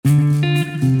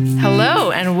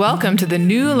welcome to the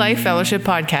New Life Fellowship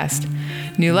podcast.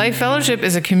 New Life Fellowship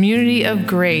is a community of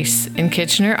grace in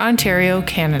Kitchener, Ontario,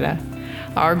 Canada.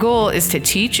 Our goal is to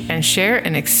teach and share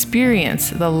and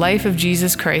experience the life of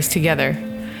Jesus Christ together.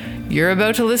 You're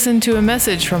about to listen to a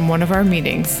message from one of our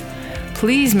meetings.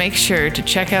 Please make sure to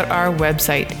check out our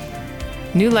website,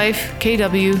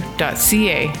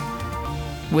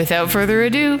 newlifekw.ca. Without further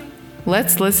ado,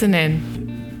 let's listen in.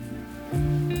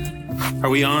 Are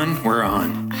we on? We're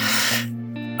on.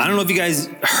 I don't know if you guys,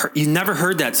 you never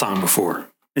heard that song before.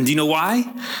 And do you know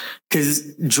why?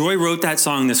 Because Joy wrote that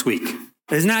song this week.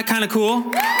 Isn't that kind of cool?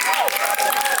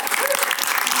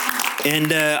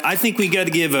 And I think we got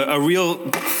to give a real,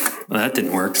 well, that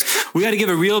didn't work. We got to give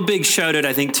a real big shout out,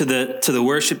 I think, to the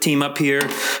worship team up here.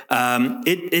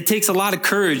 It takes a lot of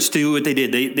courage to do what they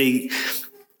did. They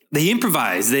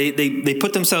improvised. They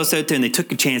put themselves out there and they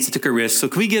took a chance, they took a risk. So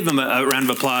can we give them a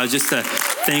round of applause just to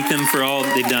thank them for all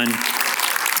they've done?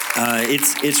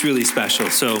 It's really special.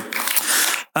 So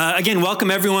again,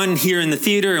 welcome everyone here in the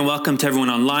theater and welcome to everyone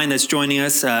online that's joining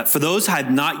us. For those I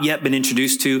have not yet been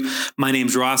introduced to, my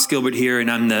name's Ross Gilbert here and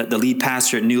I'm the lead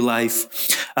pastor at New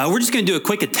Life. We're just going to do a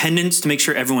quick attendance to make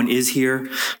sure everyone is here.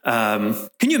 Can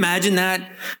you imagine that?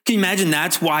 Can you imagine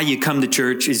that's why you come to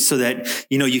church, is so that,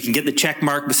 you know, you can get the check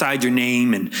mark beside your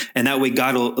name and that way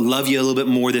God will love you a little bit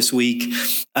more this week.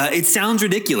 It sounds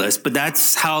ridiculous, but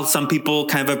that's how some people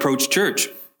kind of approach church.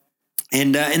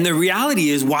 And the reality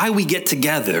is why we get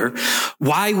together,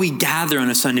 why we gather on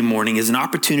a Sunday morning is an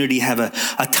opportunity to have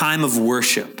a time of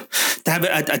worship, to have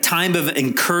a time of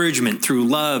encouragement through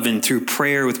love and through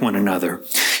prayer with one another.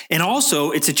 And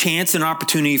also it's a chance and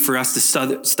opportunity for us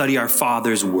to study our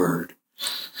Father's Word.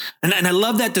 And I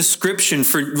love that description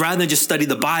for rather than just study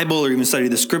the Bible or even study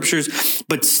the scriptures,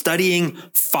 but studying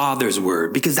Father's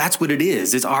Word, because that's what it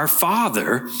is. It's our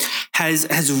Father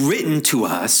has written to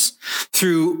us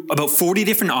through about 40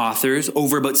 different authors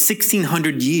over about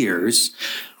 1,600 years,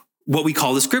 what we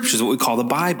call the scriptures, what we call the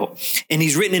Bible. And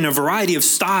he's written in a variety of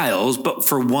styles, but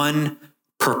for one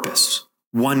purpose,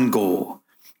 one goal.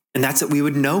 And that's that we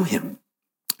would know him.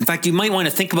 In fact, you might want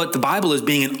to think about the Bible as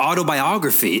being an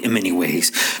autobiography in many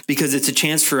ways, because it's a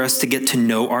chance for us to get to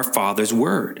know our Father's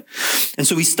Word. And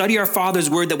so we study our Father's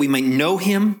Word that we might know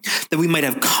him, that we might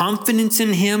have confidence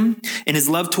in him and his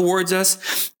love towards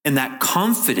us. And that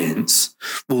confidence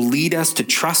will lead us to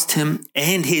trust him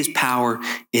and his power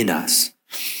in us.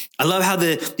 I love how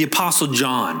the Apostle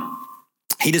John,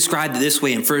 he described it this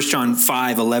way in 1 John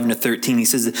 5:11-13. He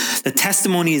says, the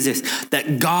testimony is this,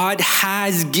 that God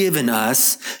has given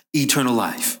us eternal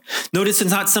life. Notice it's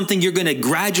not something you're going to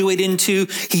graduate into.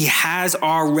 He has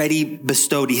already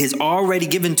bestowed. He has already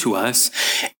given to us.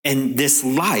 And this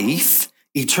life,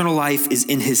 eternal life, is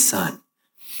in his Son.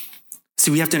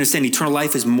 See, we have to understand eternal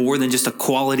life is more than just a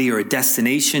quality or a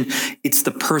destination. It's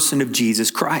the person of Jesus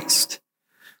Christ.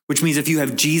 Which means if you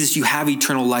have Jesus, you have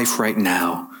eternal life right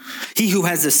now. He who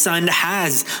has the Son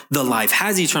has the life,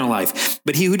 has eternal life.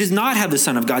 But he who does not have the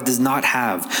Son of God does not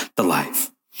have the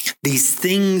life. These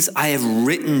things I have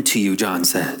written to you, John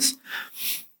says,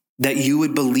 that you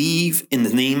would believe in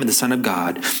the name of the Son of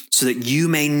God, so that you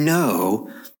may know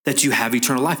that you have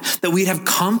eternal life, that we'd have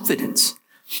confidence,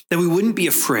 that we wouldn't be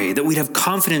afraid, that we'd have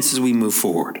confidence as we move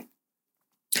forward.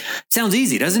 Sounds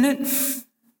easy, doesn't it?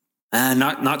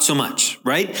 Not so much,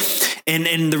 right?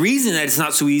 And the reason that it's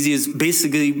not so easy is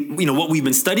basically, you know, what we've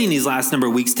been studying these last number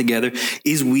of weeks together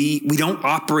is we don't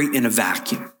operate in a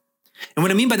vacuum. And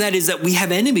what I mean by that is that we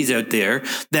have enemies out there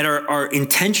that are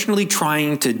intentionally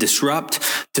trying to disrupt,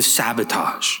 to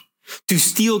sabotage, to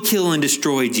steal, kill, and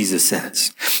destroy, Jesus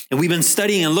says. And we've been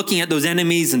studying and looking at those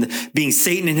enemies and being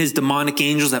Satan and his demonic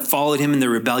angels that followed him in their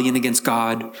rebellion against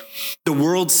God. The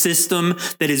world system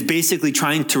that is basically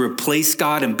trying to replace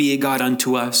God and be a God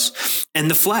unto us.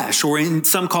 And the flesh, or in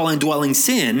some call indwelling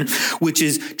sin, which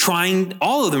is trying,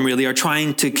 all of them really are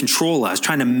trying to control us,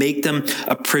 trying to make them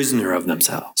a prisoner of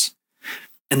themselves.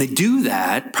 And they do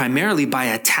that primarily by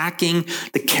attacking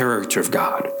the character of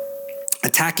God.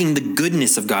 Attacking the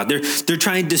goodness of God. They're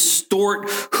trying to distort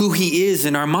who he is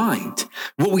in our mind,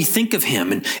 what we think of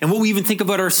him and what we even think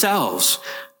about ourselves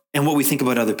and what we think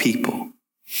about other people.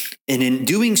 And in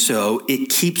doing so, it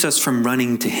keeps us from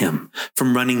running to him,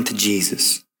 from running to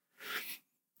Jesus.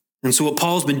 And so what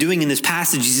Paul's been doing in this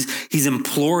passage, he's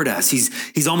implored us.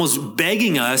 He's almost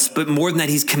begging us, but more than that,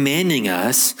 he's commanding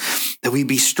us that we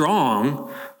be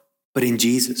strong, but in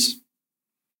Jesus.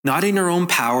 Not in our own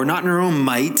power, not in our own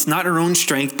might, not in our own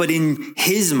strength, but in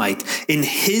his might, in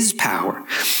his power.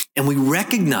 And we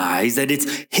recognize that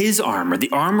it's his armor,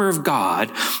 the armor of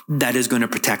God, that is going to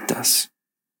protect us.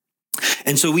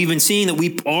 And so we've been seeing that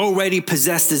we already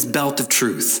possess this belt of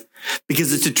truth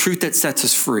because it's the truth that sets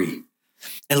us free.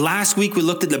 And last week we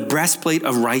looked at the breastplate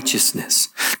of righteousness,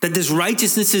 that this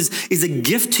righteousness is a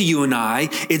gift to you and I.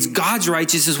 It's God's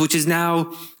righteousness, which is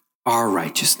now our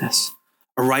righteousness,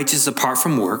 a righteousness apart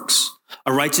from works,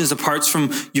 a righteousness apart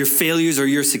from your failures or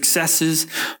your successes,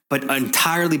 but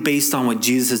entirely based on what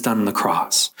Jesus has done on the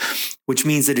cross, which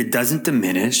means that it doesn't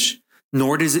diminish,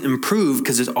 nor does it improve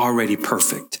because it's already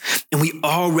perfect. And we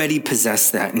already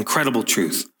possess that incredible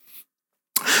truth.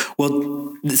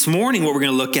 Well, this morning, what we're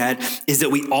going to look at is that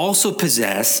we also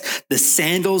possess the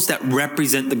sandals that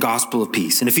represent the gospel of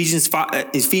peace. In Ephesians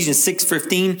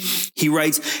 6:15, he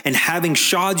writes, and having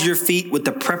shod your feet with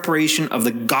the preparation of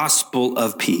the gospel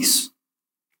of peace.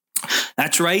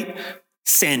 That's right,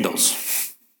 sandals.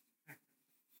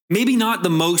 Maybe not the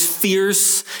most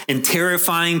fierce and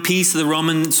terrifying piece of the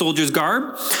Roman soldier's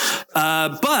garb,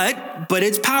 but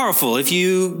it's powerful if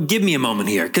you give me a moment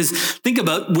here. Because think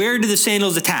about, where do the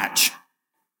sandals attach?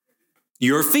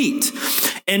 Your feet.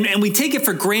 And we take it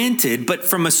for granted, but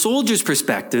from a soldier's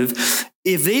perspective,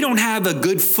 if they don't have a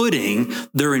good footing,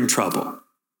 they're in trouble.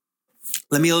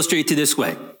 Let me illustrate it this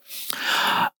way.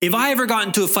 If I ever got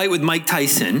into a fight with Mike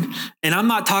Tyson, and I'm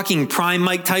not talking prime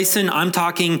Mike Tyson, I'm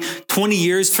talking 20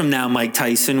 years from now Mike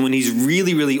Tyson when he's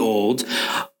really, really old,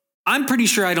 I'm pretty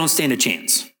sure I don't stand a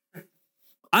chance.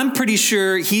 I'm pretty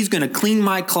sure he's going to clean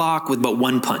my clock with but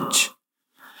one punch.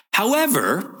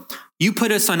 However, you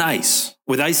put us on ice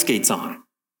with ice skates on.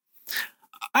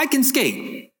 I can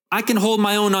skate. I can hold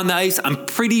my own on the ice. I'm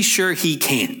pretty sure he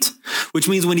can't, which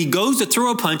means when he goes to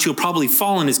throw a punch, he'll probably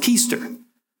fall on his keister.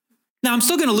 Now, I'm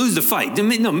still going to lose the fight.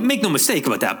 Make no mistake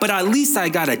about that. But at least I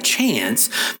got a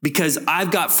chance because I've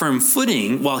got firm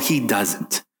footing while he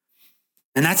doesn't.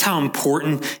 And that's how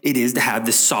important it is to have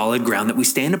this solid ground that we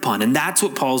stand upon. And that's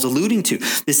what Paul's alluding to.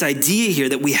 This idea here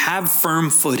that we have firm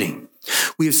footing.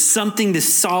 We have something to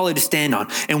solid to stand on.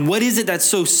 And what is it that's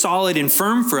so solid and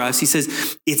firm for us? He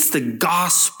says, it's the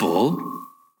gospel,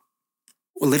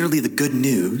 or literally the good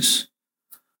news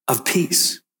of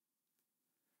peace.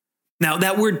 Now,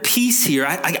 that word peace here,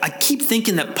 I keep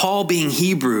thinking that Paul, being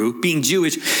Hebrew, being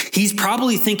Jewish, he's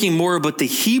probably thinking more about the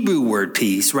Hebrew word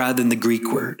peace rather than the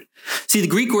Greek word. See, the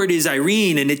Greek word is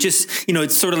irene, and it just,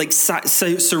 it's sort of like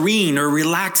serene or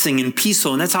relaxing and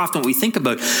peaceful, and that's often what we think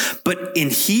about. But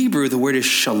in Hebrew, the word is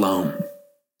shalom.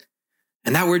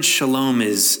 And that word shalom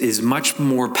is much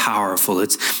more powerful.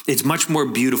 It's much more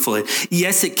beautiful.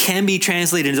 Yes, it can be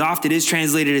translated, as often it is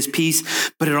translated as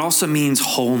peace, but it also means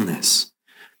wholeness.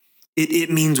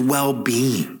 It means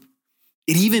well-being.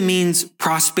 It even means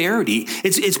prosperity.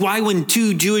 It's why when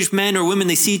two Jewish men or women,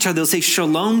 they see each other, they'll say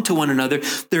shalom to one another.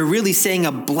 They're really saying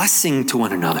a blessing to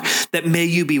one another, that may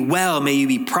you be well, may you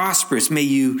be prosperous, may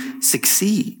you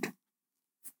succeed.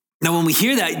 Now, when we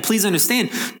hear that, please understand,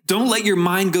 don't let your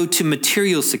mind go to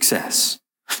material success.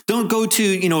 Don't go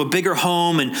to, a bigger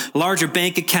home and a larger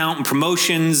bank account and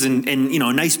promotions and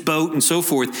a nice boat and so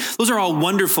forth. Those are all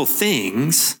wonderful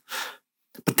things.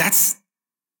 But that's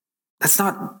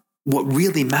not what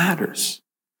really matters.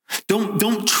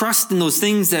 Don't trust in those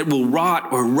things that will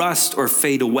rot or rust or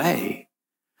fade away.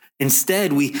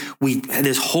 Instead, we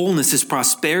this wholeness, this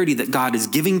prosperity that God is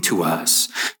giving to us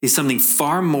is something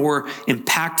far more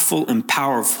impactful and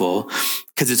powerful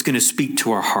because it's going to speak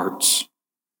to our hearts.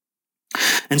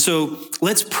 And so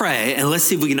let's pray and let's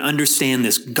see if we can understand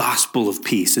this gospel of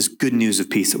peace, this good news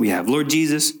of peace that we have. Lord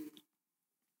Jesus,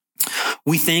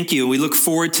 we thank you. We look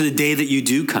forward to the day that you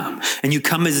do come, and you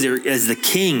come as the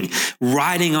king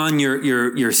riding on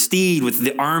your steed with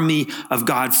the army of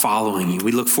God following you.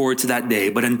 We look forward to that day.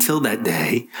 But until that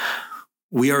day,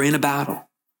 we are in a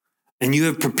battle, and you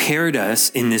have prepared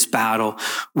us in this battle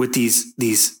with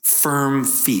these firm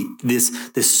feet,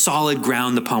 this solid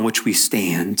ground upon which we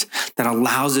stand that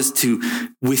allows us to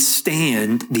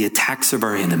withstand the attacks of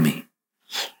our enemy.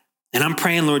 And I'm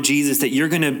praying, Lord Jesus, that you're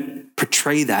going to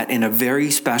portray that in a very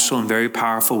special and very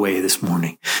powerful way this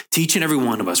morning. To each and every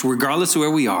one of us, regardless of where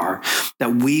we are,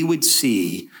 that we would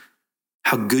see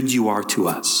how good you are to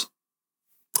us.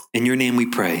 In your name we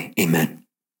pray, amen.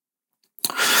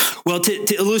 Well,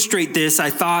 to illustrate this, I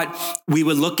thought we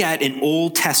would look at an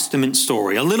Old Testament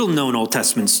story, a little known Old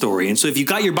Testament story. And so if you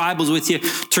got your Bibles with you,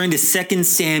 turn to 2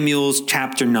 Samuel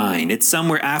chapter 9. It's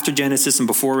somewhere after Genesis and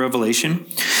before Revelation.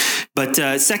 But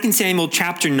 2 Samuel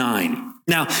chapter 9.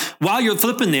 Now, while you're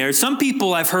flipping there, some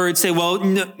people I've heard say, well,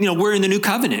 we're in the new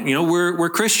covenant. We're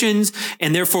Christians,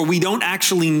 and therefore we don't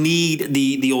actually need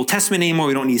the Old Testament anymore.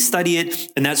 We don't need to study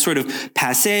it. And that's sort of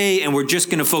passé, and we're just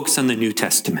going to focus on the New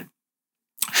Testament.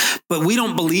 But we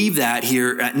don't believe that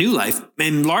here at New Life,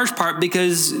 in large part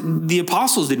because the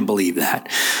apostles didn't believe that.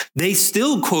 They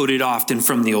still quoted often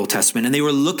from the Old Testament, and they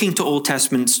were looking to Old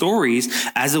Testament stories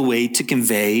as a way to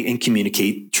convey and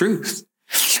communicate truth.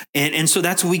 And so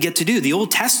that's what we get to do. The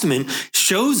Old Testament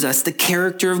shows us the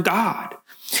character of God.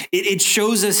 It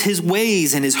shows us his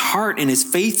ways and his heart and his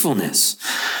faithfulness.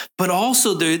 But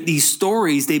also these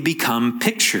stories, they become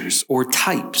pictures or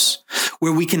types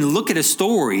where we can look at a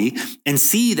story and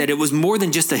see that it was more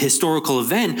than just a historical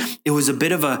event. It was a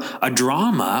bit of a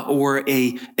drama or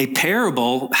a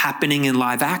parable happening in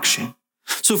live action.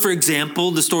 So for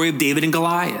example, the story of David and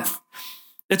Goliath.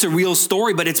 That's a real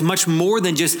story, but it's much more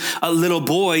than just a little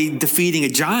boy defeating a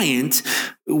giant.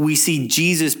 We see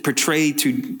Jesus portrayed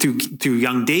through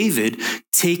young David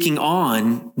taking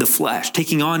on the flesh,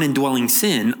 taking on indwelling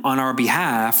sin on our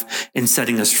behalf and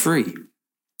setting us free.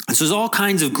 And so there's all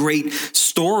kinds of great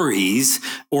stories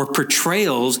or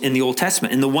portrayals in the Old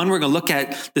Testament. And the one we're going to look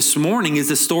at this morning is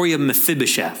the story of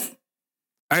Mephibosheth.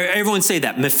 Everyone say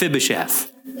that, Mephibosheth.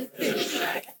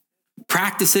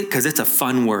 Practice it because it's a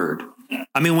fun word.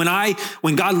 I mean,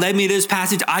 when God led me to this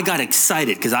passage, I got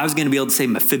excited because I was going to be able to say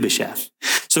Mephibosheth.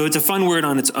 So it's a fun word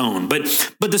on its own. But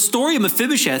the story of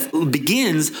Mephibosheth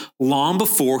begins long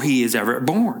before he is ever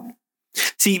born.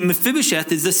 See,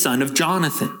 Mephibosheth is the son of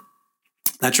Jonathan.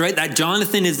 That's right. That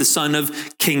Jonathan is the son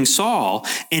of King Saul.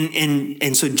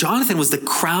 And so Jonathan was the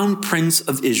crown prince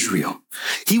of Israel.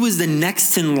 He was the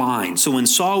next in line. So when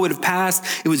Saul would have passed,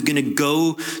 it was going to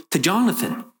go to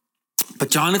Jonathan. But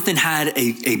Jonathan had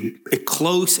a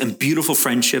close and beautiful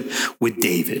friendship with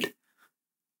David,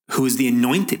 who is the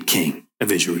anointed king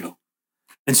of Israel.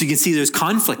 And so you can see there's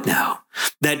conflict now.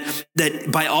 That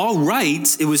by all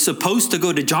rights, it was supposed to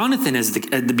go to Jonathan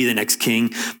to be the next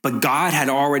king, but God had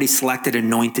already selected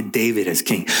anointed David as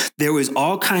king. There was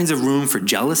all kinds of room for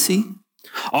jealousy,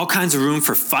 all kinds of room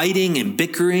for fighting and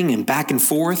bickering and back and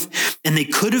forth, and they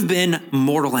could have been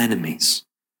mortal enemies.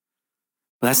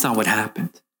 But that's not what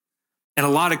happened. And a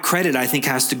lot of credit, I think,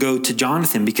 has to go to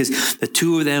Jonathan because the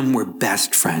two of them were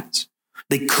best friends.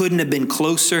 They couldn't have been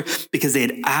closer because they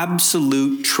had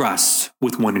absolute trust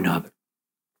with one another.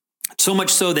 So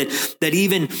much so that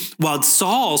even while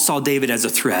Saul saw David as a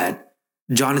threat,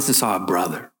 Jonathan saw a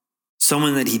brother,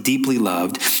 someone that he deeply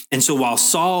loved. And so while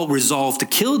Saul resolved to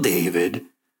kill David,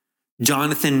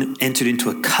 Jonathan entered into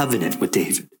a covenant with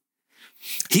David.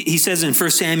 He says in 1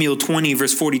 Samuel 20,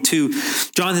 verse 42,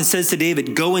 Jonathan says to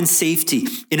David, "Go in safety,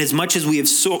 inasmuch as we have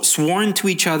sworn to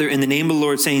each other in the name of the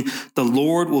Lord, saying, the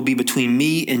Lord will be between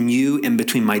me and you and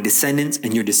between my descendants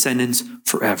and your descendants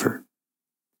forever."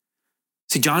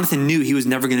 See, Jonathan knew he was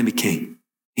never going to be king.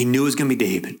 He knew it was going to be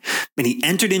David. And he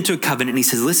entered into a covenant and he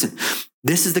says, listen,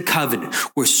 this is the covenant.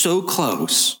 We're so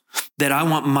close that I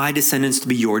want my descendants to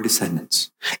be your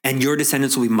descendants and your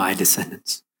descendants will be my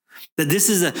descendants. That this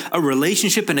is a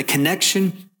relationship and a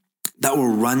connection that will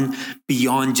run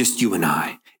beyond just you and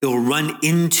I. It will run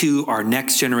into our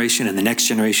next generation and the next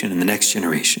generation and the next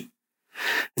generation.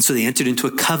 And so they entered into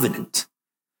a covenant.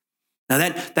 Now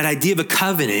that idea of a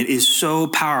covenant is so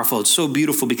powerful. It's so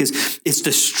beautiful because it's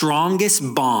the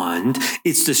strongest bond.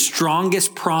 It's the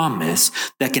strongest promise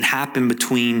that can happen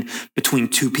between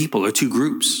two people or two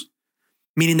groups,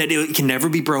 meaning that it can never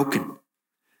be broken.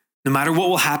 No matter what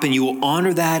will happen, you will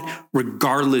honor that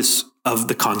regardless of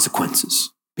the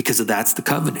consequences because that's the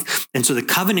covenant. And so the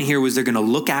covenant here was they're going to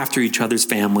look after each other's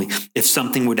family if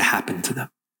something were to happen to them.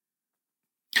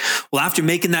 Well, after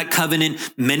making that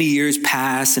covenant, many years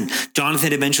pass and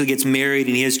Jonathan eventually gets married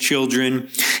and he has children.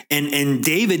 And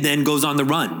David then goes on the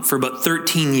run for about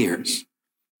 13 years.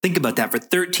 Think about that. For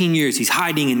 13 years, he's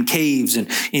hiding in caves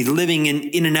and he's living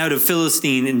in and out of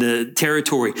Philistine in the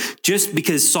territory just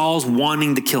because Saul's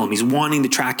wanting to kill him. He's wanting to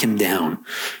track him down.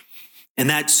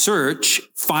 And that search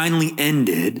finally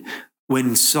ended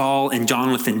when Saul and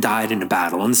Jonathan died in a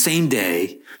battle on the same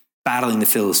day, battling the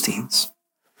Philistines.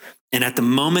 And at the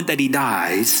moment that he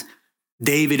dies,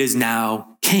 David is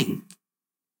now king.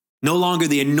 No longer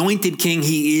the anointed king,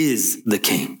 he is the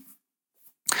king.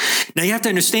 Now you have to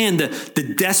understand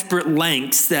the desperate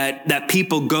lengths that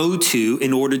people go to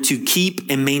in order to keep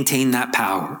and maintain that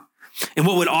power. And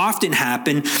what would often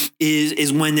happen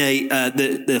is when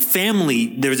the family,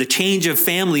 there was a change of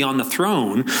family on the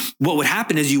throne, what would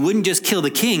happen is you wouldn't just kill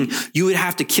the king, you would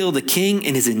have to kill the king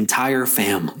and his entire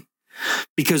family.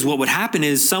 Because what would happen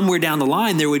is somewhere down the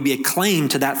line, there would be a claim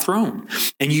to that throne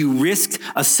and you risked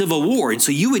a civil war. And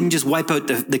so you wouldn't just wipe out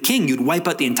the king, you'd wipe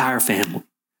out the entire family.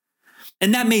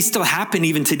 And that may still happen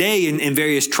even today in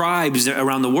various tribes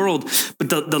around the world. But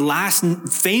the last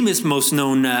famous, most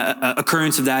known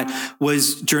occurrence of that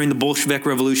was during the Bolshevik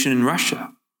Revolution in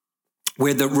Russia,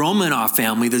 where the Romanov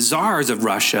family, the czars of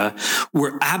Russia,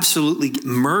 were absolutely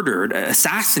murdered,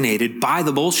 assassinated by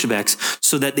the Bolsheviks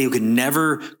so that they could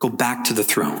never go back to the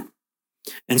throne.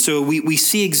 And so we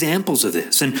see examples of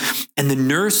this. And the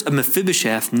nurse of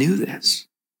Mephibosheth knew this.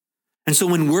 And so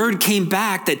when word came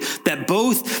back that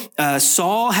both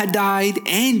Saul had died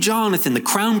and Jonathan, the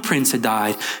crown prince, had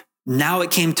died, now it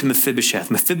came to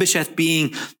Mephibosheth. Mephibosheth,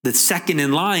 being the second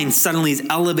in line, suddenly is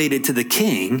elevated to the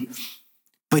king.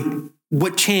 But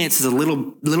what chance does a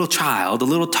little child, a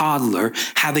little toddler,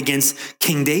 have against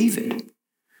King David?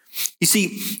 You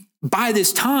see, by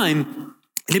this time,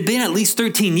 it had been at least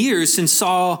 13 years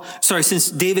since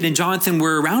David and Jonathan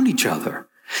were around each other.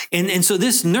 And so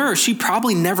this nurse, she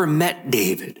probably never met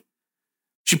David.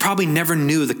 She probably never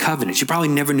knew the covenant. She probably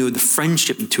never knew the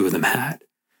friendship the two of them had.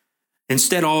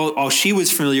 Instead, all she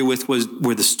was familiar with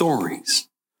were the stories.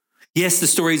 Yes, the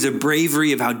stories of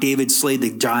bravery, of how David slayed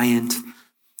the giant,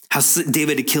 how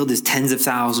David had killed his tens of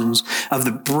thousands, of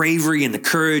the bravery and the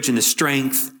courage and the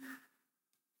strength,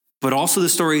 but also the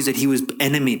stories that he was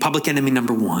public enemy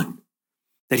number one,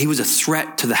 that he was a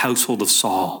threat to the household of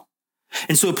Saul.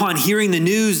 And so upon hearing the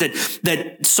news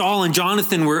that Saul and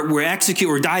Jonathan were executed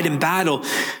or died in battle,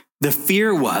 the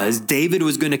fear was David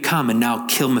was going to come and now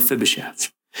kill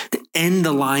Mephibosheth, to end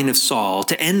the line of Saul,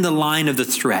 to end the line of the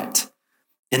threat.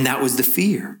 And that was the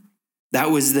fear.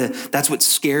 That's what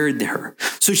scared her.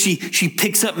 So she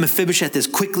picks up Mephibosheth as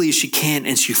quickly as she can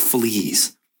and she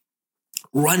flees,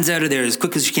 runs out of there as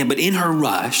quick as she can. But in her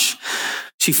rush,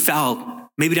 she fell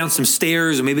maybe down some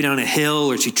stairs or maybe down a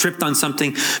hill, or she tripped on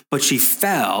something, but she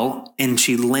fell and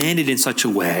she landed in such a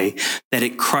way that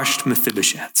it crushed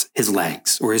his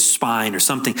legs or his spine or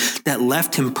something that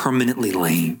left him permanently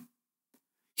lame.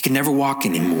 He could never walk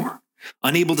anymore,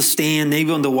 unable to stand,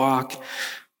 unable to walk.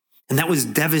 And that was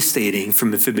devastating for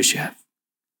Mephibosheth,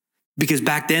 because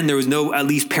back then there was no at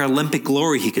least Paralympic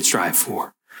glory he could strive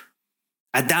for.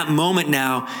 At that moment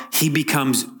now, he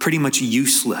becomes pretty much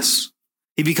useless.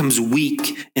 He becomes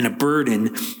weak and a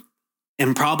burden,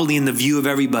 and probably in the view of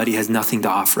everybody has nothing to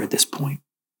offer at this point.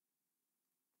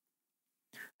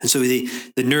 And so the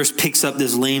nurse picks up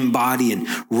this lame body and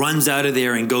runs out of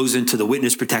there and goes into the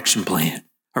witness protection plan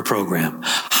or program,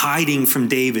 hiding from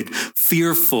David,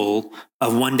 fearful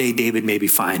of one day David may be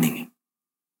finding him.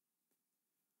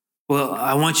 Well,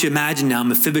 I want you to imagine now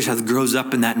Mephibosheth grows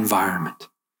up in that environment.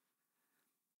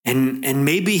 And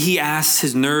maybe he asks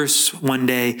his nurse one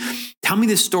day, tell me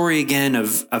the story again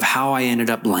of how I ended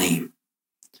up lame.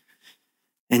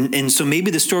 And so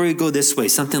maybe the story would go this way,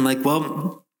 something like,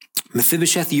 well,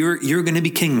 Mephibosheth, you're going to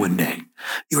be king one day.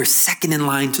 You are second in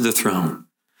line to the throne.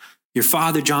 Your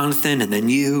father, Jonathan, and then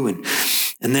you.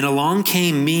 And then along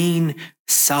came mean,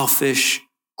 selfish,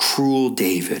 cruel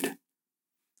David.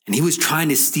 And he was trying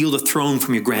to steal the throne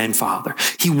from your grandfather.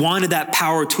 He wanted that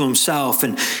power to himself.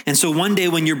 And so one day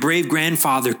when your brave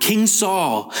grandfather, King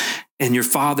Saul, and your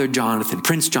father, Jonathan,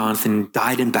 Prince Jonathan,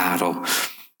 died in battle,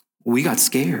 we got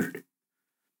scared.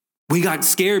 We got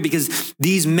scared because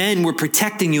these men were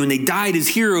protecting you and they died as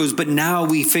heroes. But now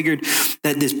we figured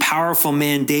that this powerful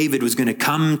man, David, was going to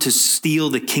come to steal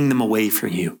the kingdom away from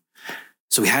you.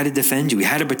 So we had to defend you. We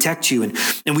had to protect you.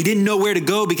 And we didn't know where to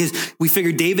go because we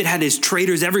figured David had his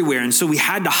traitors everywhere. And so we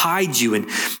had to hide you. And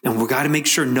we got to make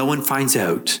sure no one finds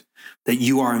out that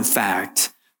you are, in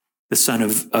fact, the son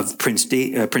of Prince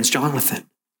Jonathan.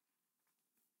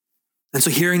 And so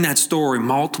hearing that story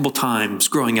multiple times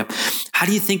growing up, how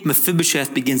do you think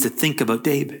Mephibosheth begins to think about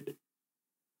David?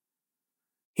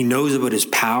 He knows about his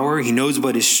power. He knows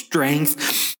about his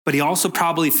strength. But he also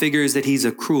probably figures that he's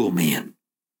a cruel man.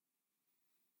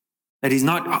 That he's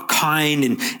not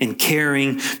kind and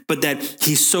caring, but that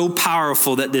he's so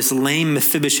powerful that this lame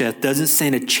Mephibosheth doesn't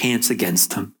stand a chance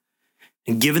against him.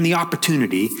 And given the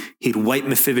opportunity, he'd wipe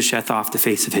Mephibosheth off the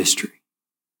face of history.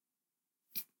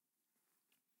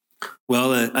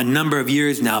 Well, a number of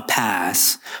years now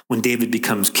pass when David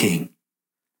becomes king.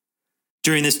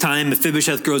 During this time,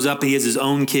 Mephibosheth grows up. He has his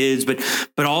own kids,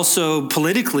 but also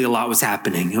politically a lot was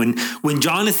happening. When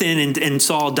Jonathan and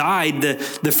Saul died,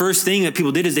 the first thing that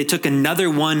people did is they took another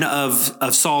one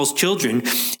of Saul's children,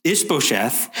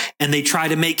 Ishbosheth, and they tried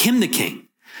to make him the king.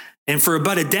 And for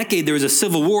about a decade, there was a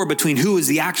civil war between who was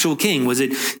the actual king. Was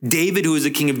it David, who was the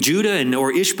king of Judah,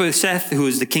 or Ishbosheth, who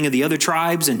was the king of the other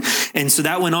tribes? And so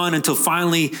that went on until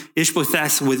finally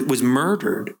Ishbosheth was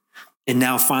murdered. And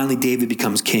now finally David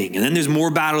becomes king. And then there's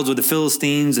more battles with the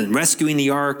Philistines and rescuing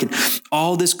the ark. And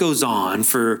all this goes on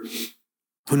for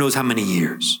who knows how many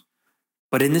years.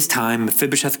 But in this time,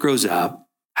 Mephibosheth grows up,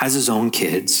 has his own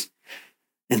kids,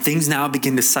 and things now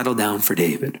begin to settle down for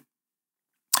David.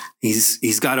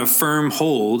 He's got a firm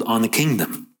hold on the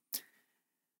kingdom.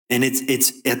 And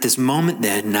it's at this moment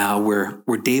then now where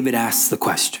David asks the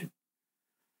question.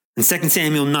 In 2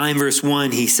 Samuel 9, verse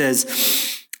 1, he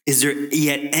says, is there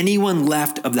yet anyone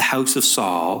left of the house of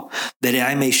Saul that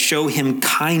I may show him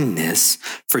kindness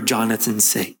for Jonathan's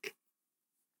sake?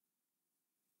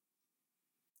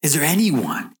 Is there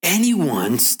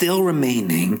anyone still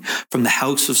remaining from the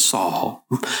house of Saul,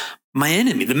 my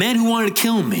enemy, the man who wanted to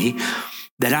kill me,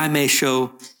 that I may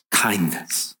show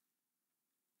kindness?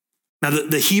 Now,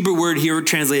 the Hebrew word here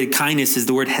translated kindness is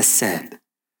the word hesed.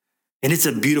 And it's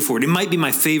a beautiful word. It might be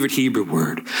my favorite Hebrew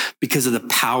word because of the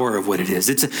power of what it is.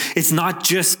 It's not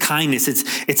just kindness.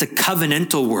 It's a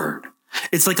covenantal word.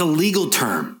 It's like a legal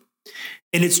term.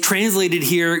 And it's translated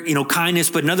here,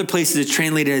 kindness, but in other places it's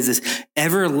translated as this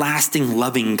everlasting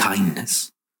loving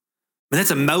kindness. And that's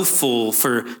a mouthful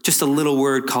for just a little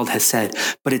word called hesed,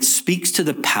 but it speaks to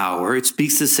the power, it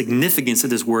speaks to the significance that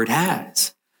this word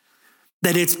has.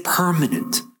 That it's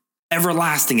permanent,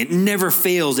 everlasting, it never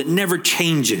fails, it never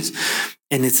changes.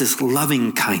 And it's this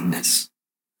loving kindness.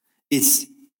 It's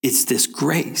this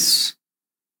grace,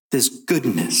 this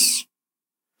goodness.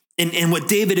 And what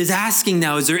David is asking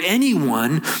now, is there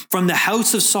anyone from the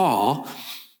house of Saul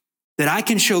that I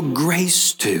can show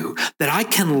grace to, that I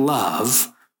can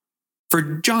love for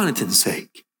Jonathan's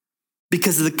sake?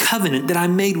 Because of the covenant that I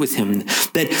made with him,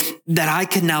 that I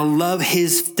can now love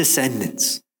his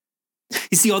descendants.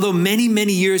 You see, although many,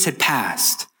 many years had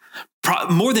passed,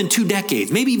 more than 2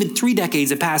 decades, maybe even 3 decades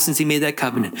had passed since he made that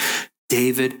covenant,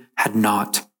 David had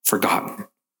not forgotten.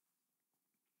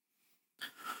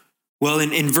 Well,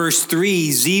 in verse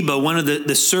 3, Ziba, one of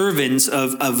the servants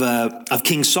of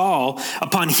King Saul,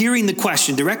 upon hearing the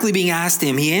question directly being asked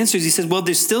him, he answers, he says, well,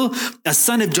 there's still a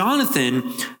son of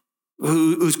Jonathan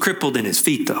who's crippled in his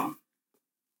feet, though.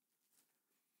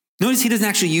 Notice he doesn't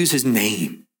actually use his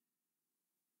name,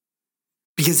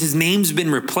 because his name's been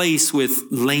replaced with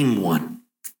lame one,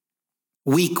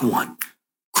 weak one,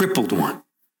 crippled one.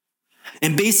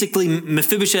 And basically,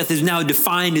 Mephibosheth is now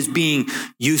defined as being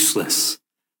useless,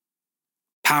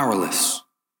 powerless,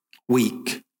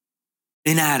 weak,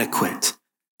 inadequate,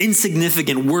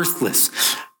 insignificant,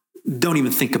 worthless. Don't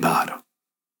even think about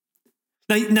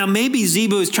him. Now, maybe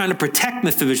Ziba was trying to protect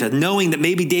Mephibosheth, knowing that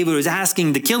maybe David was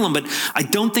asking to kill him, but I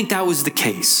don't think that was the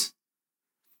case.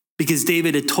 Because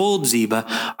David had told Ziba,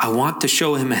 I want to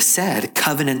show him hesed,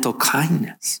 covenantal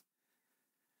kindness.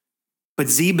 But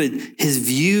Ziba, his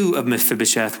view of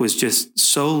Mephibosheth was just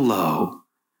so low.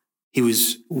 He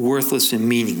was worthless and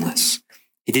meaningless.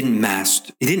 He didn't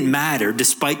matter,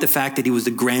 despite the fact that he was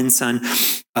the grandson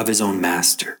of his own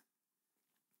master.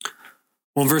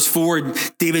 Well, in verse 4,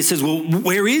 David says, well,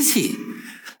 where is he?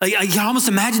 Like, I can almost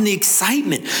imagine the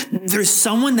excitement. There's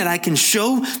someone that I can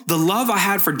show the love I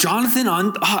had for Jonathan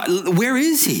on. Where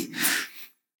is he?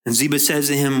 And Ziba says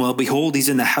to him, well, behold, he's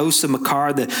in the house of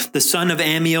Makar, the son of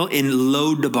Amiel in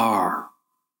Lo-Debar.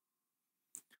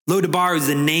 Lo-Debar is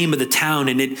the name of the town,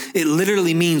 and it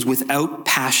literally means without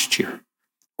pasture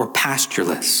or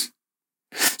pastureless.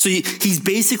 So he's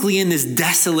basically in this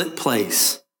desolate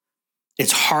place.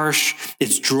 It's harsh,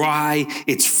 it's dry,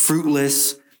 it's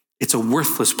fruitless. It's a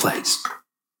worthless place.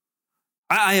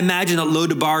 I imagine that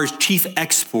Lo-Debar's chief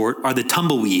export are the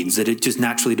tumbleweeds that it just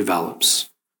naturally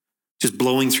develops, just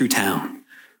blowing through town.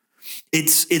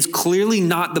 It's clearly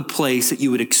not the place that you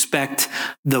would expect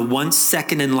the once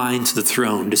second in line to the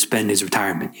throne to spend his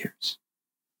retirement years.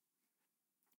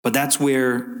 But that's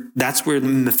where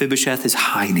Mephibosheth is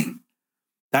hiding.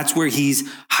 That's where he's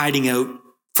hiding out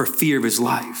for fear of his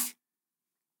life.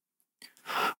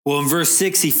 Well, in verse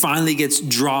 6, he finally gets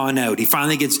drawn out. He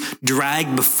finally gets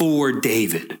dragged before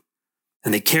David.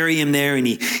 And they carry him there, and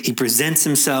he presents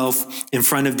himself in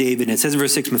front of David. And it says in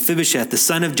verse 6, Mephibosheth, the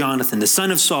son of Jonathan, the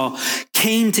son of Saul,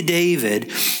 came to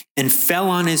David and fell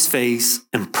on his face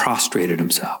and prostrated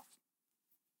himself.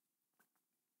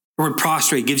 The word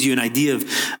prostrate gives you an idea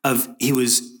of he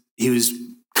was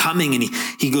coming, and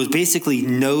he goes basically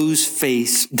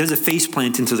does a face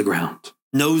plant into the ground,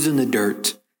 nose in the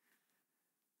dirt.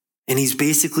 And he's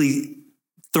basically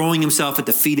throwing himself at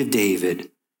the feet of David,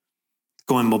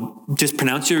 going, well, just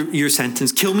pronounce your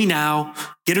sentence. Kill me now.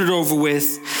 Get it over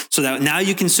with so that now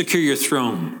you can secure your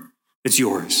throne. It's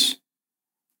yours.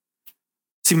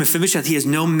 See, Mephibosheth, he has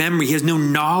no memory. He has no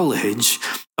knowledge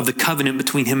of the covenant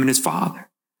between him and his father.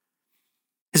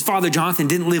 His father, Jonathan,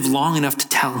 didn't live long enough to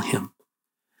tell him.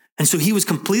 And so he was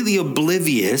completely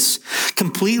oblivious,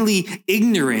 completely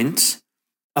ignorant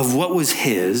of what was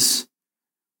his,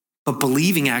 but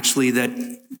believing actually that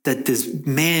this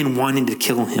man wanted to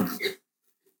kill him.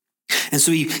 And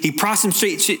so he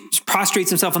prostrates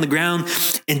himself on the ground,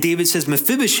 and David says,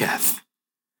 Mephibosheth,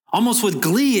 almost with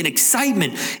glee and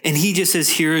excitement. And he just says,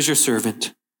 here is your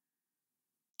servant.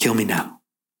 Kill me now.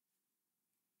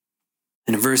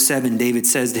 And in verse 7, David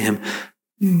says to him,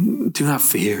 do not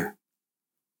fear.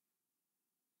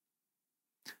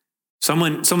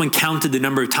 Someone counted the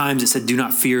number of times it said, do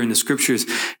not fear in the scriptures.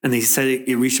 And they said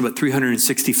it reached about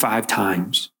 365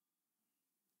 times.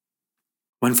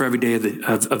 One for every day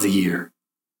of the year.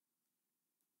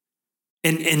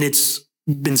 And it's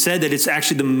been said that it's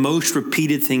actually the most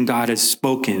repeated thing God has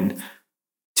spoken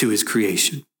to his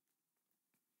creation.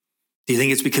 Do you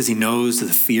think it's because he knows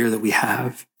the fear that we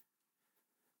have?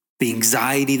 The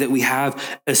anxiety that we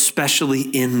have, especially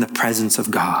in the presence of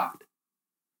God?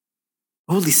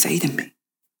 What will he say to me?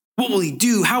 What will he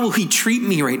do? How will he treat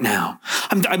me right now?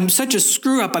 I'm such a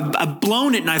screw up. I've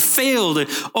blown it and I've failed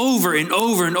over and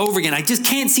over and over again. I just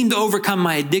can't seem to overcome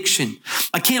my addiction.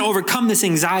 I can't overcome this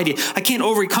anxiety. I can't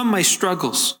overcome my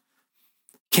struggles.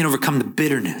 I can't overcome the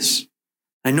bitterness.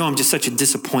 I know I'm just such a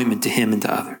disappointment to him and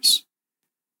to others.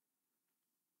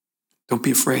 Don't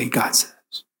be afraid, God says.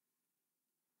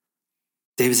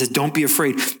 David says, don't be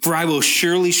afraid, for I will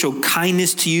surely show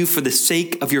kindness to you for the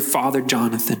sake of your father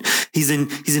Jonathan. He's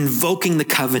invoking the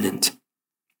covenant.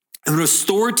 And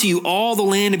restore to you all the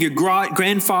land of your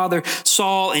grandfather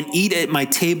Saul and eat at my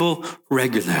table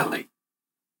regularly.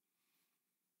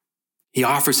 He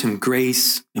offers him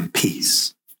grace and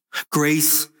peace,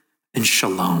 grace and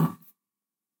shalom,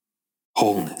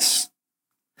 wholeness.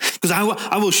 Because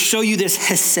I will show you this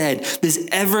hesed, this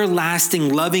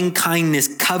everlasting loving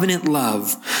kindness, covenant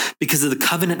love, because of the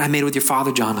covenant I made with your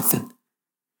father Jonathan.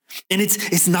 And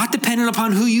it's not dependent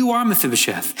upon who you are,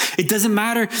 Mephibosheth. It doesn't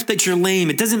matter that you're lame.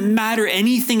 It doesn't matter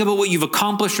anything about what you've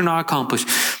accomplished or not accomplished.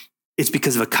 It's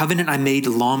because of a covenant I made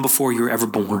long before you were ever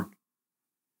born.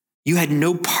 You had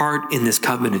no part in this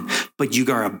covenant, but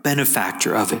you are a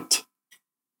benefactor of it.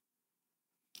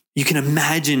 You can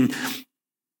imagine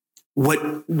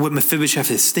what Mephibosheth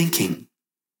is thinking.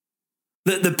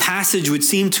 The passage would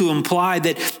seem to imply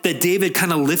that David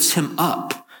kind of lifts him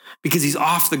up because he's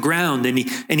off the ground and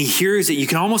he hears it. You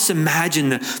can almost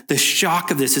imagine the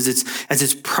shock of this as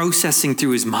it's processing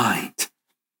through his mind.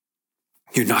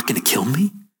 You're not going to kill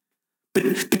me? But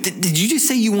did you just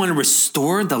say you want to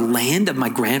restore the land of my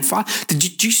grandfather?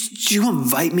 Did you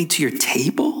invite me to your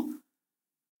table?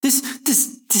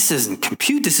 This doesn't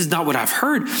compute. This is not what I've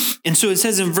heard. And so it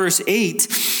says in verse 8,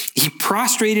 he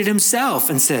prostrated himself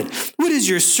and said, what is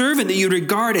your servant that you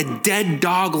regard a dead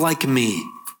dog like me?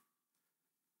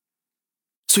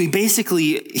 So he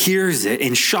basically hears it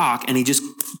in shock and he just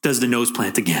does the nose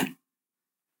plant again.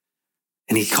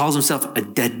 And he calls himself a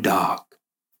dead dog.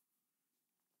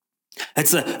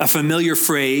 That's a familiar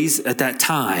phrase at that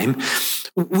time.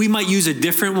 We might use a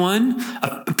different one,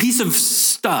 a piece of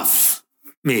stuff,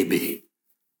 maybe.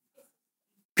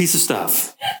 Piece of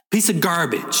stuff, piece of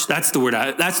garbage. That's the word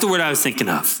I was thinking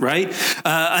of, right?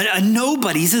 A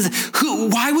nobody. He says,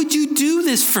 why would you do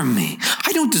this for me?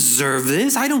 I don't deserve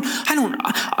this.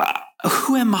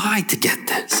 Who am I to get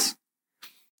this?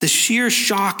 The sheer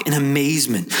shock and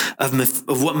amazement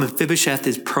of what Mephibosheth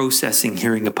is processing,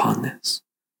 hearing upon this.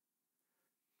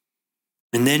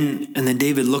 And then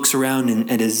David looks around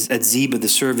at Ziba, the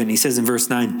servant. He says in verse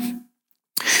 9,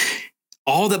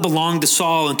 all that belonged to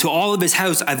Saul and to all of his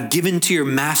house I've given to your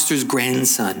master's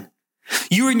grandson.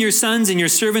 You and your sons and your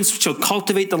servants shall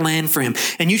cultivate the land for him,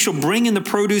 and you shall bring in the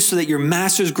produce so that your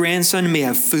master's grandson may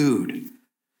have food.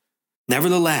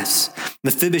 Nevertheless,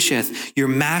 Mephibosheth, your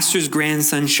master's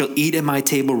grandson, shall eat at my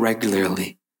table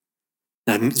regularly.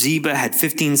 Now, Ziba had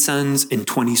 15 sons and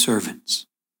 20 servants.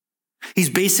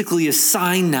 He's basically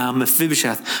assigned now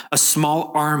Mephibosheth a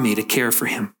small army to care for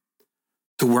him,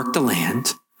 to work the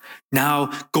land.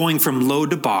 Now going from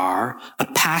Lo-debar, a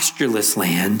pastureless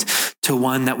land, to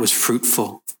one that was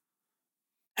fruitful.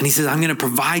 And he says, I'm going to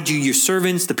provide you your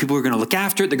servants, the people who are going to look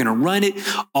after it, they're going to run it.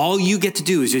 All you get to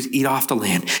do is just eat off the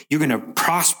land. You're going to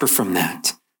prosper from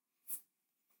that.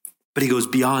 But he goes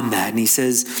beyond that. And he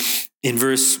says in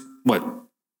verse,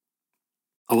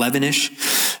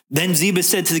 11-ish, then Ziba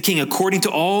said to the king, according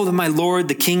to all that my lord,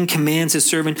 the king commands his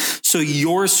servant, so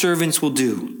your servants will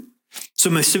do. So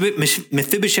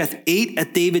Mephibosheth ate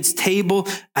at David's table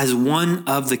as one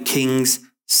of the king's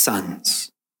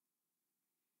sons.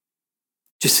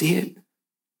 Did you see it?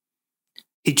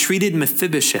 He treated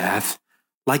Mephibosheth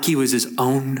like he was his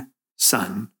own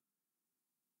son.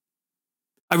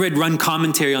 I read one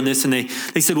commentary on this and they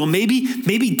said, well,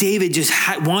 maybe David just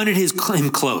wanted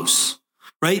him close.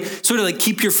 right? Sort of like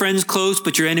keep your friends close,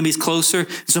 but your enemies closer.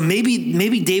 So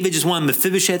maybe David just wanted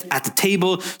Mephibosheth at the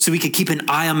table so he could keep an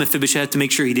eye on Mephibosheth to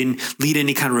make sure he didn't lead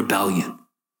any kind of rebellion.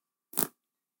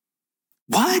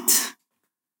 What?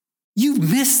 You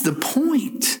missed the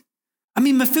point. I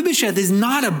mean, Mephibosheth is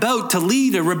not about to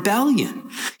lead a rebellion.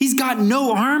 He's got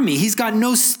no army. He's got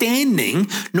no standing,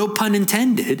 no pun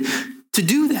intended, to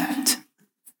do that.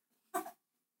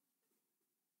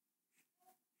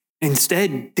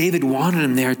 Instead, David wanted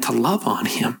him there to love on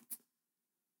him,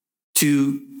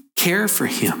 to care for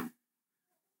him,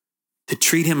 to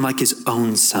treat him like his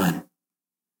own son.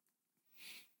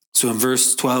 So in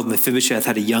verse 12, Mephibosheth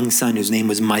had a young son whose name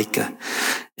was Micah,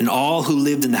 and all who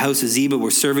lived in the house of Ziba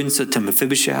were servants to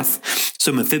Mephibosheth.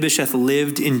 So Mephibosheth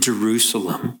lived in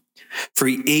Jerusalem, for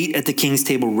he ate at the king's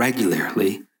table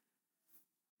regularly.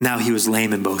 Now he was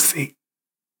lame in both feet.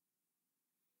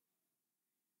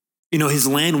 You know, his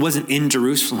land wasn't in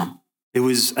Jerusalem. I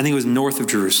think it was north of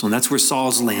Jerusalem. That's where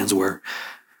Saul's lands were.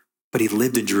 But he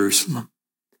lived in Jerusalem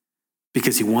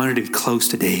because he wanted to be close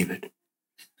to David.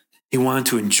 He wanted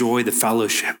to enjoy the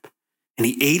fellowship. And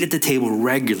he ate at the table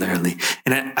regularly.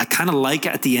 And I kind of like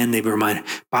at the end, they were reminded,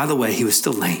 by the way, he was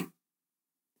still lame.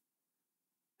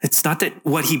 It's not that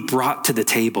what he brought to the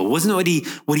table. It wasn't what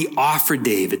he offered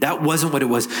David. That wasn't what it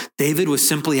was. David was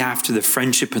simply after the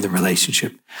friendship and the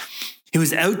relationship. He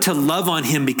was out to love on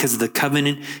him because of the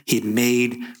covenant he had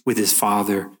made with his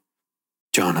father,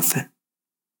 Jonathan.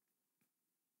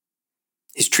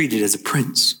 He's treated as a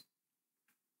prince.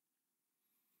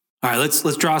 All right,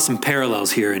 let's draw some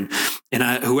parallels here. And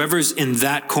whoever's in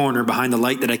that corner behind the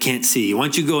light that I can't see, why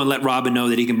don't you go and let Robin know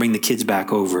that he can bring the kids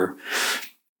back over.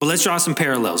 But let's draw some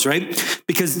parallels, right?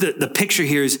 Because the picture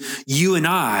here is you and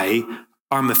I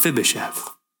are Mephibosheth.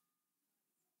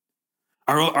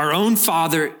 Our own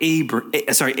father,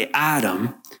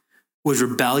 Adam, was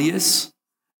rebellious,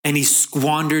 and he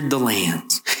squandered the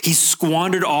lands. He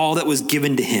squandered all that was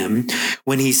given to him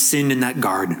when he sinned in that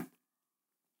garden.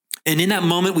 And in that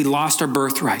moment, we lost our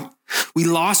birthright. We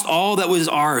lost all that was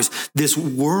ours. This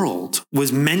world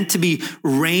was meant to be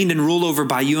reigned and ruled over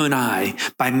by you and I,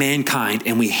 by mankind,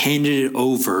 and we handed it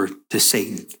over to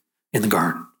Satan in the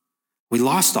garden. We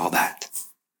lost all that.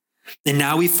 And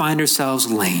now we find ourselves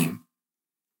lame,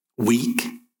 weak,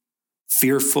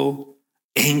 fearful,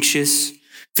 anxious,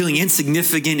 feeling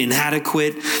insignificant,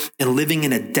 inadequate, and living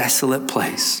in a desolate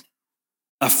place,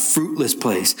 a fruitless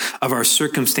place of our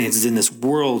circumstances in this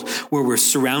world where we're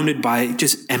surrounded by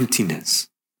just emptiness.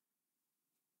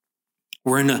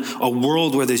 We're in a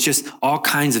world where there's just all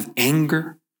kinds of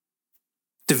anger,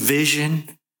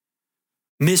 division,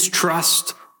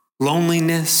 mistrust,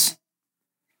 loneliness.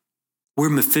 We're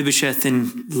Mephibosheth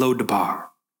in Lodabar.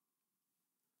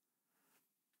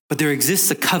 But there exists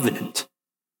a covenant.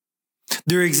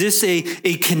 There exists a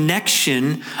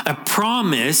connection, a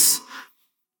promise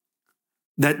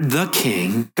that the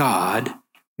King, God,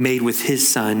 made with his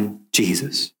son,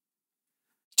 Jesus.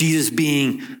 Jesus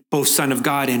being both Son of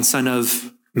God and Son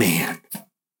of Man.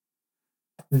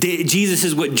 Jesus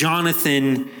is what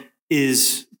Jonathan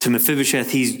is to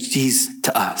Mephibosheth, he's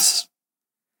to us.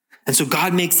 And so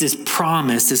God makes this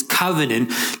promise, this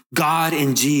covenant, God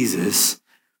and Jesus,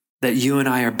 that you and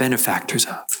I are benefactors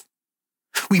of.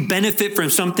 We benefit from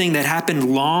something that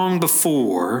happened long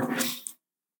before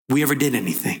we ever did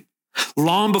anything,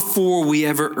 long before we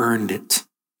ever earned it.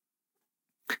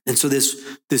 And so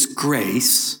this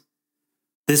grace,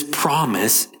 this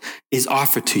promise is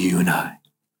offered to you and I.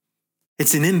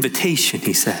 It's an invitation,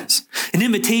 he says. An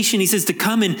invitation, he says, to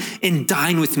come and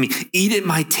dine with me, eat at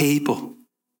my table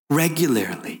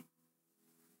regularly.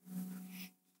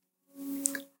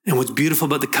 And what's beautiful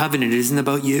about the covenant, it isn't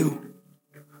about you.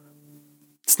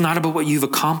 It's not about what you've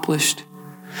accomplished.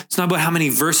 It's not about how many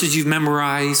verses you've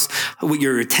memorized, what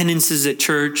your attendance is at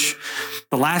church,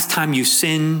 the last time you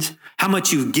sinned, how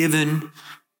much you've given,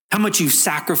 how much you've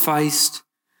sacrificed.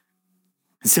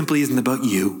 It simply isn't about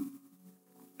you.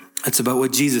 It's about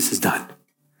what Jesus has done.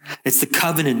 It's the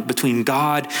covenant between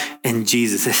God and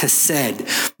Jesus. It has said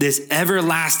this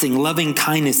everlasting loving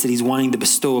kindness that he's wanting to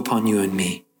bestow upon you and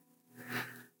me.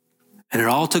 And it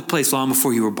all took place long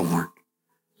before you were born.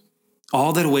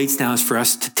 All that awaits now is for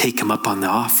us to take him up on the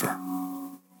offer.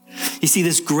 You see,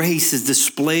 this grace is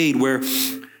displayed where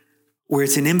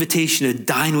it's an invitation to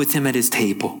dine with him at his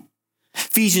table.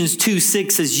 Ephesians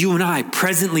 2:6 says, you and I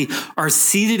presently are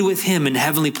seated with him in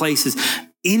heavenly places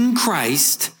in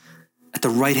Christ at the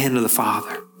right hand of the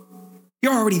Father.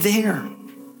 You're already there.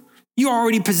 You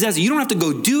already possess it. You don't have to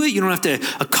go do it. You don't have to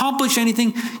accomplish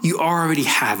anything. You already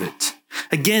have it.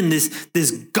 Again,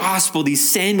 this gospel, these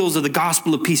sandals of the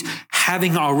gospel of peace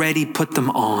having already put them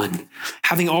on,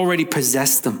 having already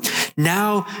possessed them,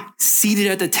 now seated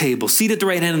at the table, seated at the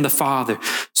right hand of the Father,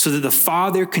 so that the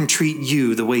Father can treat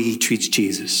you the way he treats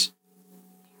Jesus.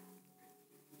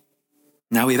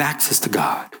 Now we have access to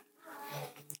God.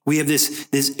 We have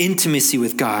this intimacy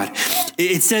with God.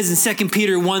 It says in 2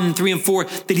 Peter 1, 3, and 4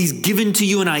 that he's given to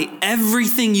you and I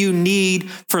everything you need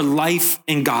for life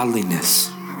and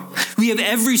godliness. We have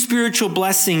every spiritual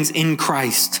blessings in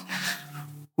Christ.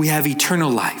 We have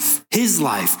eternal life, his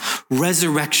life,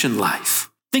 resurrection life.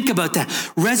 Think about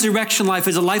that. Resurrection life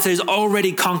is a life that has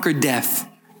already conquered death.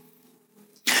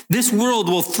 This world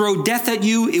will throw death at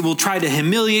you. It will try to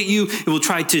humiliate you. It will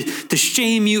try to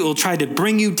shame you. It will try to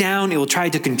bring you down. It will try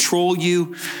to control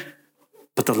you.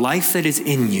 But the life that is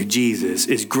in you, Jesus,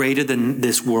 is greater than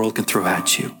this world can throw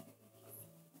at you.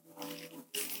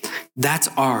 That's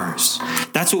ours.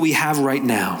 That's what we have right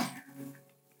now.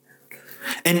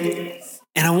 And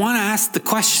I want to ask the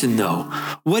question, though,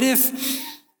 what if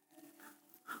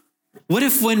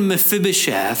when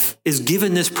Mephibosheth is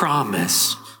given this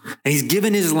promise, and he's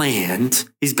given his land,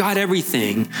 he's got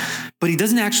everything, but he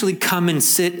doesn't actually come and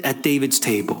sit at David's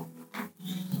table?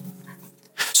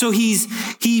 So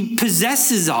he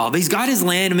possesses all, but he's got his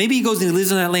land, and maybe he goes and he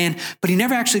lives on that land, but he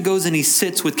never actually goes and he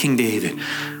sits with King David.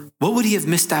 What would he have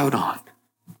missed out on?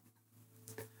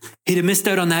 He'd have missed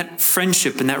out on that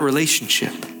friendship and that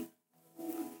relationship.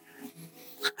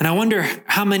 And I wonder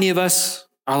how many of us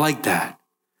are like that,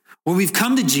 where we've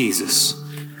come to Jesus.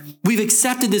 We've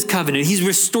accepted this covenant. He's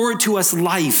restored to us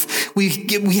life. We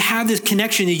have this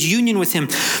connection, this union with him,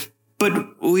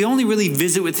 but we only really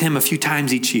visit with him a few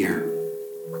times each year.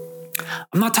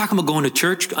 I'm not talking about going to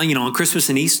church, on Christmas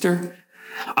and Easter.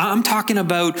 I'm talking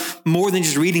about more than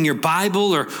just reading your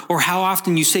Bible or how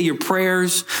often you say your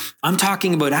prayers. I'm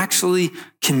talking about actually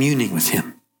communing with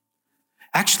him,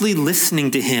 actually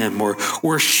listening to him,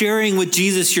 or sharing with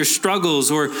Jesus your struggles,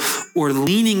 or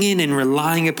leaning in and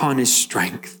relying upon his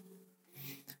strength.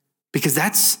 Because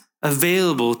that's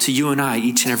available to you and I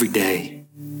each and every day.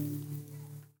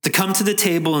 To come to the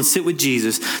table and sit with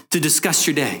Jesus, to discuss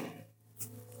your day.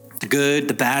 The good,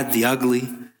 the bad, the ugly.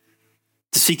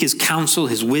 To seek his counsel,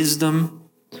 his wisdom.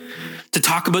 To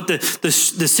talk about the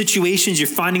situations you're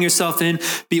finding yourself in,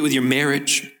 be it with your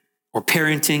marriage, or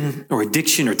parenting, or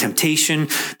addiction, or temptation,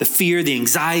 the fear, the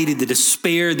anxiety, the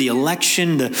despair, the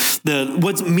election, the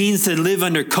what it means to live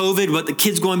under COVID, what the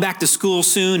kids going back to school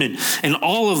soon, and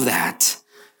all of that.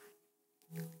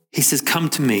 He says, come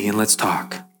to me and let's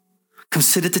talk. Come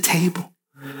sit at the table.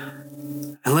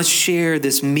 And let's share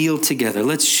this meal together.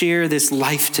 Let's share this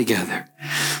life together.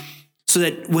 So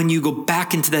that when you go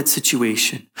back into that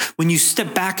situation, when you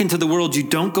step back into the world, you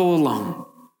don't go alone,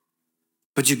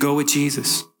 but you go with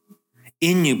Jesus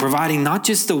in you, providing not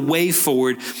just the way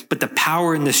forward, but the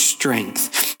power and the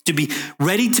strength to be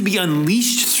ready to be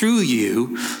unleashed through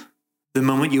you the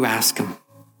moment you ask him.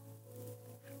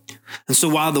 And so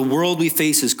while the world we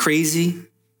face is crazy,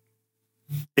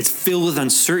 it's filled with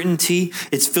uncertainty,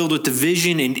 it's filled with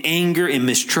division and anger and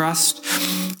mistrust,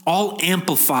 all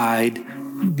amplified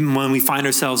when we find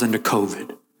ourselves under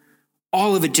COVID.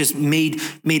 All of it just made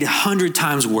 100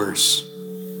 times worse.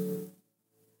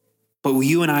 But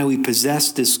you and I, we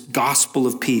possess this gospel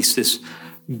of peace, this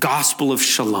gospel of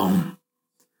shalom,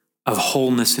 of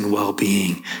wholeness and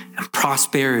well-being and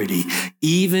prosperity,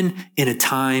 even in a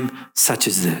time such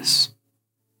as this.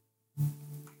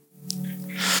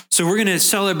 So we're going to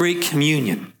celebrate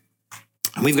communion.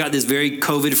 We've got this very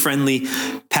COVID-friendly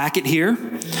packet here.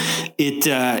 It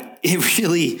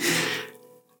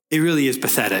really is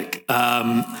pathetic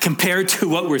compared to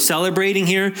what we're celebrating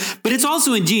here, but it's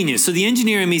also ingenious. So the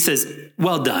engineer in me says,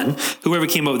 well done, whoever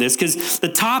came up with this, because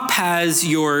the top has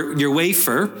your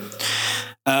wafer,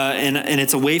 and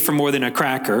it's a wafer more than a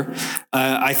cracker.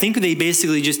 I think they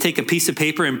basically just take a piece of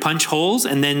paper and punch holes,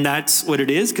 and then that's what it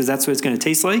is, because that's what it's going to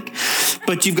taste like.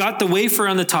 But you've got the wafer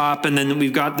on the top, and then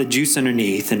we've got the juice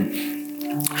underneath.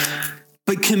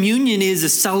 But communion is a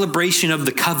celebration of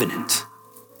the covenant.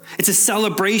 It's a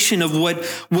celebration of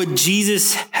what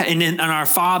Jesus and our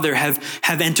Father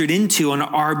have entered into on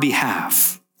our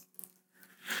behalf.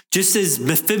 Just as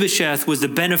Mephibosheth was the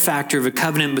benefactor of a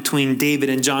covenant between David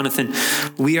and Jonathan,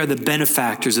 we are the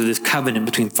benefactors of this covenant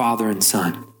between Father and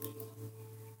Son.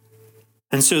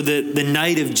 And so the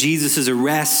night of Jesus'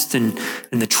 arrest and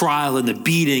the trial and the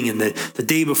beating and the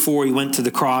day before he went to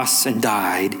the cross and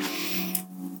died,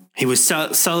 he was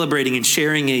celebrating and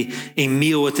sharing a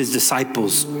meal with his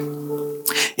disciples.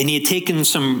 And he had taken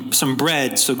some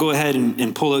bread. So go ahead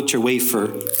and pull out your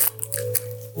wafer.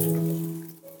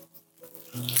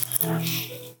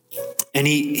 And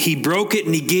he broke it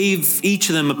and he gave each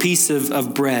of them a piece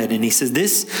of bread. And he says,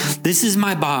 this is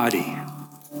my body.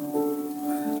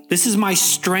 This is my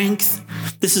strength.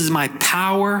 This is my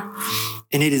power.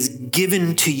 And it is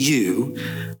given to you.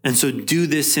 And so do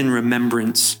this in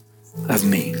remembrance of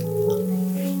me.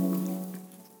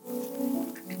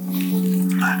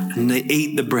 And they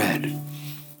ate the bread,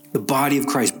 the body of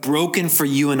Christ, broken for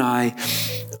you and I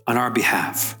on our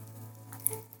behalf.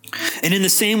 And in the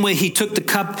same way, he took the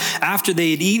cup after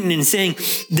they had eaten and saying,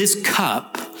 this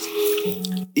cup,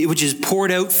 which is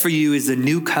poured out for you, is the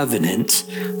new covenant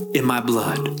in my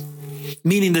blood.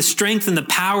 Meaning the strength and the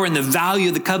power and the value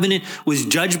of the covenant was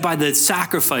judged by the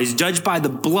sacrifice, judged by the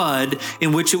blood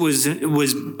in which it was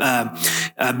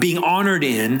being honored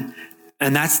in.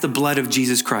 And that's the blood of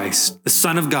Jesus Christ, the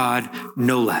Son of God,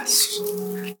 no less.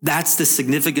 That's the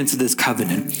significance of this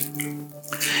covenant.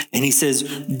 And he says,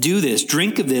 do this,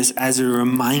 drink of this as a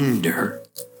reminder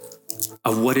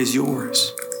of what is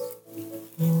yours.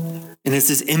 And it's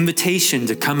this invitation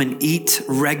to come and eat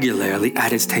regularly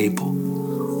at his table.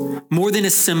 More than a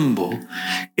symbol,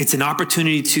 it's an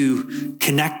opportunity to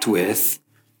connect with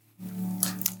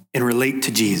and relate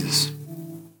to Jesus.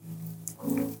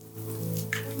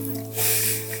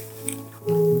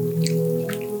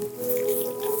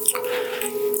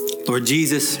 Lord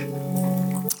Jesus,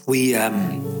 we're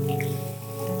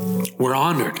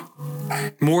honored,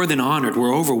 more than honored.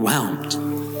 We're overwhelmed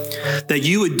that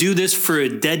you would do this for a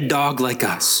dead dog like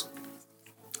us.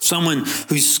 Someone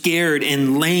who's scared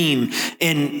and lame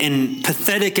and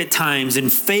pathetic at times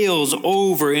and fails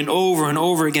over and over and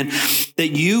over again, that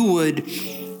you would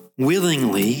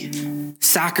willingly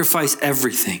sacrifice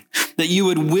everything, that you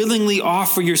would willingly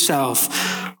offer yourself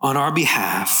on our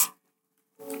behalf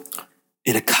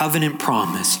in a covenant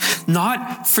promise,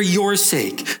 not for your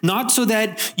sake, not so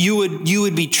that you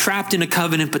would be trapped in a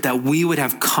covenant, but that we would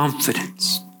have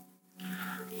confidence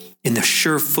in the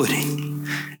sure footing,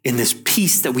 in this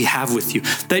peace that we have with you,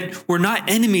 that we're not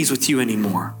enemies with you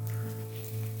anymore.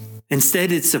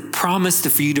 Instead, it's a promise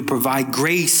for you to provide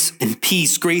grace and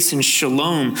peace, grace and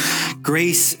shalom,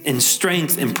 grace and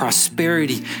strength and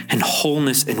prosperity and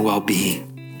wholeness and well-being.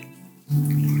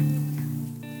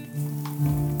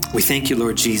 We thank you,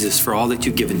 Lord Jesus, for all that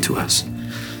you've given to us.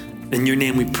 In your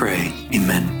name we pray,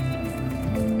 amen.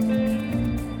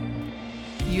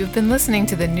 You've been listening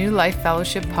to the New Life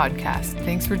Fellowship podcast.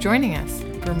 Thanks for joining us.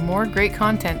 For more great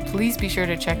content, please be sure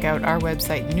to check out our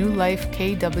website,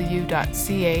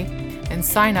 newlifekw.ca, and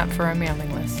sign up for our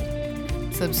mailing list.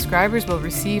 Subscribers will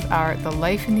receive our The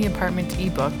Life in the Apartment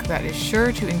ebook that is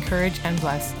sure to encourage and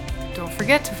bless. Don't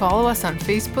forget to follow us on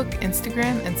Facebook,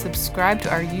 Instagram, and subscribe to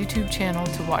our YouTube channel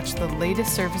to watch the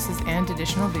latest services and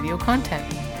additional video content.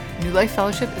 New Life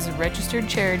Fellowship is a registered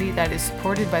charity that is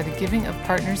supported by the giving of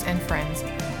partners and friends.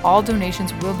 All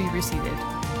donations will be received.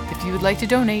 If you would like to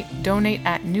donate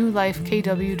at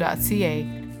newlifekw.ca.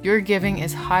 Your giving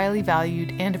is highly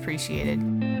valued and appreciated.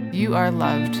 You are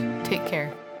loved. Take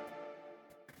care.